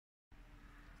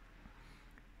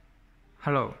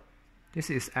Hello,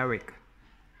 this is Eric.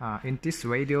 In this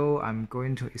video, I'm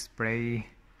going to explain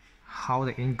how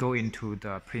the ink go into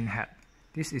the printhead.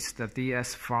 This is the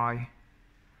DS5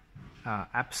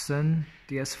 Epson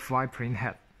DS5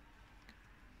 printhead,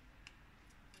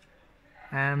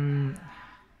 and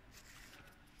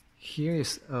here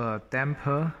is a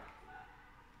damper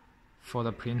for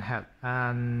the printhead.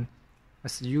 And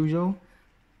as usual,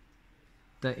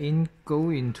 the ink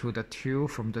go into the tube,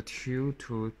 from the tube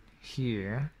to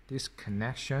here, this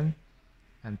connection,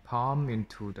 and pump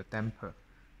into the damper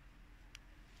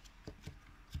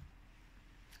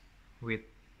with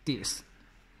this.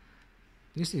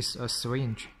 This is a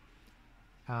syringe.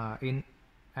 In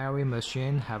every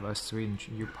machine have a syringe.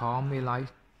 You pump it like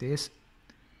this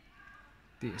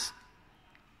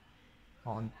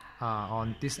on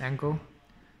this angle,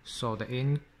 so the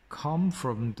ink come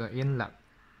from the inlet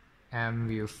and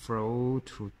will flow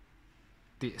to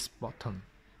this bottom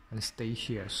and stay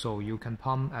here. So you can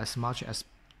pump as much as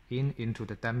ink into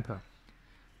the damper,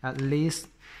 at least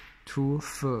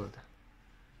two-thirds.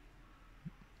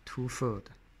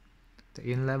 The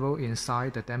ink level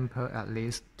inside the damper at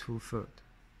least two-thirds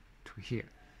to here.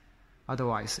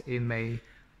 Otherwise, it may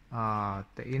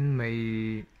the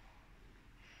ink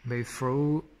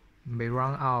may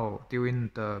run out during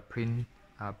the print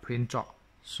job.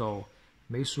 So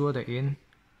make sure the ink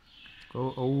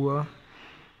go over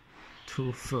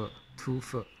two-thirds.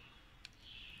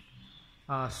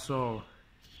 So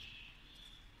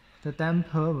the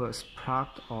damper was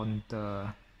plugged on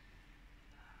the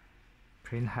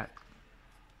printhead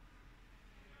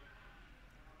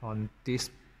on these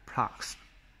plugs.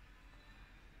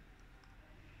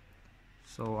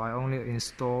 So I only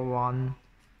install one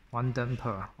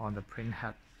damper on the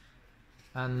printhead,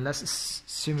 and let's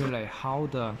simulate how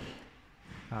the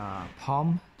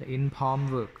ink pump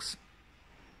works.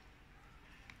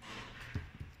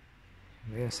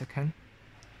 Wait a second.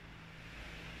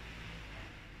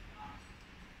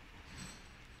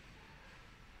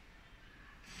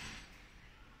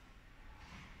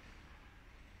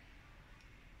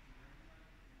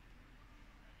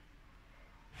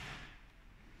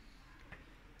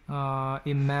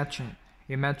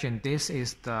 Imagine this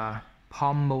is the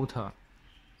pump motor,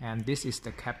 and this is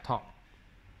the cap top.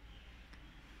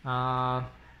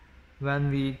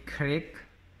 When we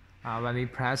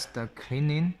press the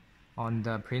cleaning on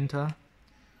the printer,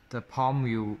 the pump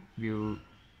will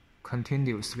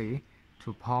continuously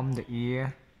to pump the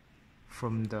air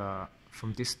from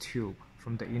this tube,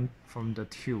 from the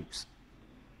tubes,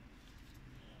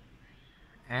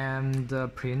 and the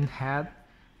printhead,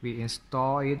 we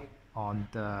install it on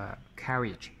the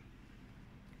carriage,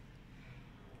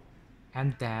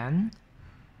 and then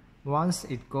once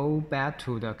it go back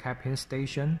to the capping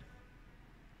station,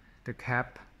 the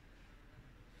cap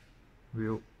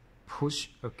will push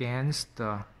against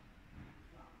the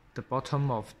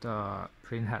bottom of the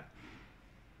printhead.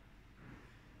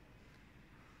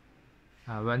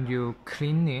 When you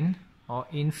clean in or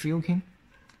infilling,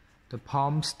 the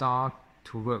pump start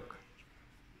to work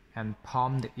and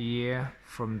pump the air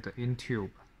from the ink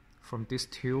tube, from this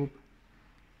tube,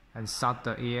 and suck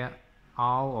the air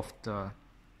out of the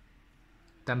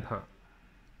damper.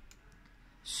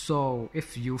 So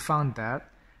if you found that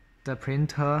the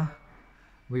printer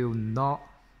will not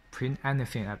print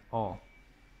anything at all,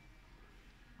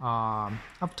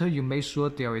 after you make sure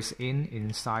there is ink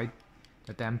inside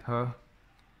the damper,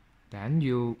 then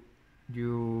you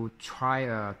try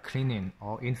a cleaning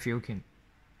or infilling,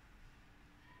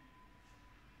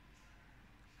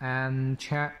 and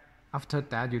check. After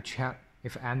that, you check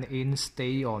if any ink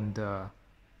stay on the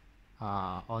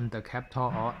cap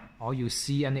top, or you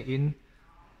see any ink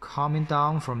coming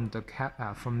down from the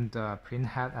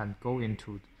printhead and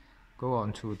go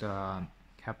onto the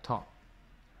cap top.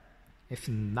 If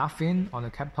nothing on the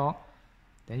cap top,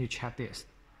 then you check this.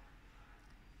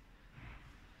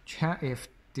 Check if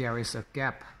there is a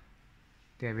gap.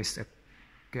 There is a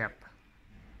gap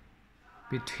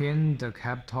between the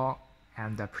cap top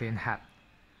and the printhead,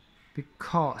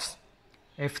 because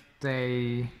if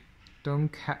the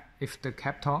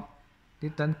cap top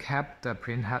didn't cap the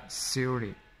printhead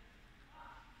seriously,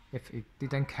 if it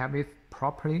didn't cap it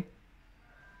properly,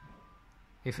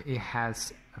 if it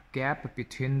has a gap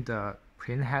between the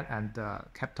printhead and the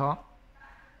cap top,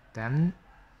 then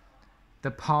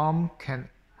the pump can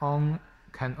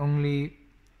only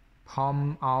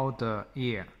pump out the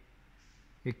air.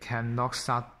 It cannot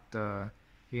suck the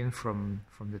ink from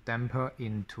the damper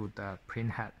into the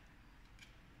printhead.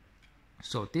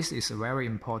 So this is very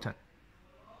important.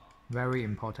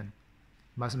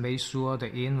 Must make sure the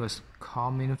ink was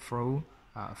coming through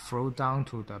flow down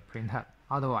to the printhead.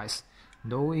 Otherwise,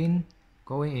 no ink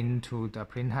going into the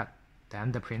printhead,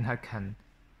 then the printhead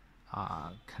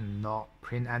cannot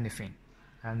print anything,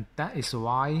 and that is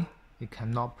why it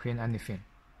cannot print anything.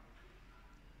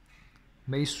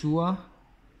 Make sure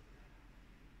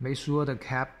the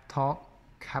cap top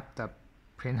cap the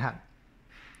printhead.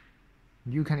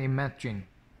 You can imagine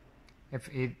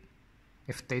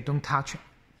if they don't touch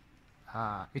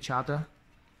each other,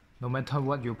 no matter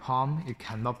what you palm, it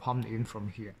cannot palm in from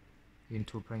here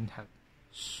into printhead.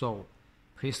 So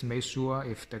please make sure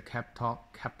if the cap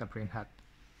top cap the printhead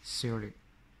sealed.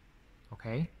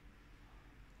 Okay.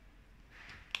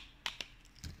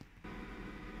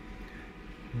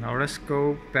 Now let's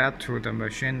go back to the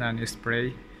machine and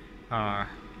display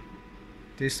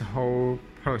this whole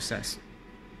progress.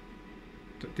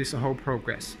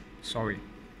 Sorry.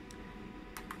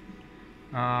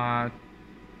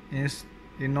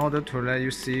 In order to let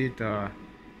you see the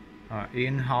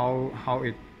how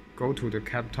it go to the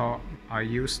cap top, I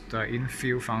use the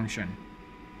infill function.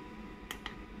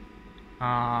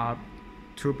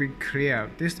 To be clear,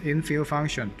 this infill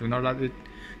function do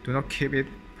not keep it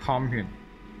pumping.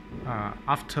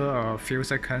 After a few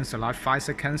seconds, like 5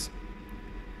 seconds,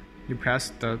 you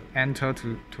press the enter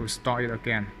to start it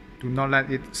again. Do not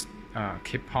let it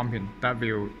keep pumping. That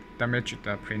will damage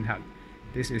the printhead.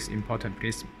 This is important.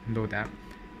 Please know that.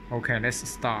 Okay, let's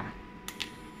start.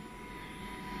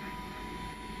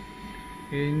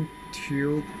 In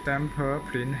tube damper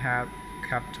printhead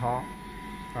cap top,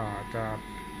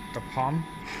 the pump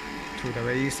to the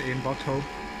raise in bottle.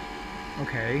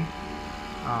 Okay.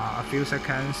 A few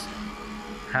seconds,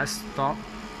 press stop.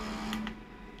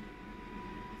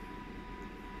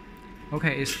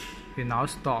 Okay, it's now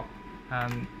stopped,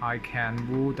 and I can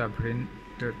move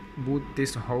move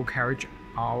this whole carriage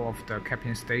out of the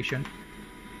capping station.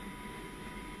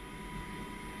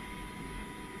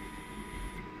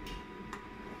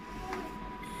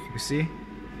 You see,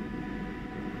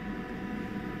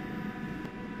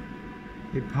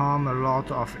 it pumps a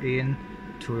lot of ink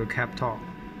to the cap top.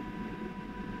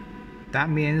 That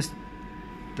means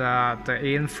that the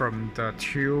ink from the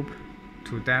tube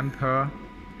to damper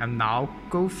and now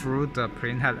go through the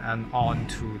printhead and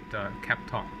onto the cap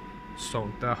top. So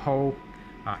the whole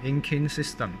inking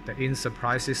system, the ink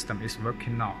supply system is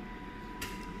working now.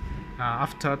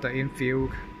 After the ink fill,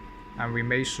 and we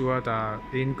make sure the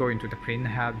ink go into the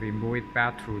printhead, we move it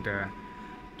back to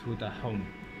the home,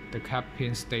 the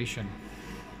capping station,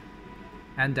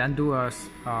 and then do a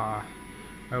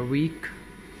weak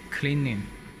cleaning,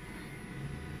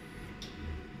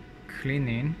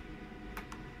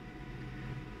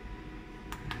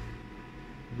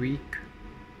 weak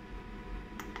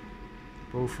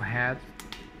both head.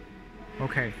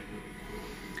 Okay.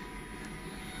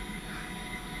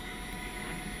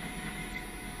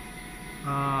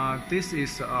 This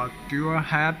is a dual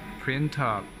head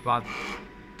printer, but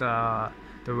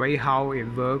the way how it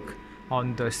works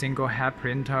on the single head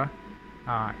printer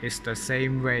is the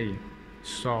same way.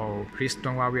 So please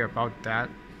don't worry about that.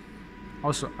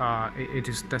 Also, it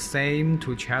is the same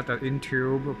to check the ink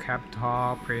tube, cap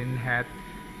top, printhead,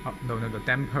 the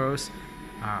dampers,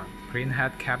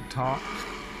 printhead, cap top.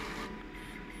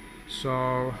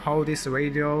 So how this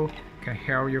video can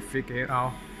help you figure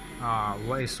out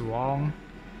what is wrong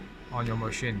on your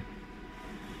machine.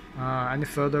 Any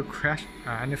further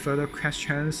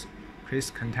questions,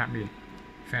 please contact me.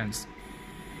 Thanks.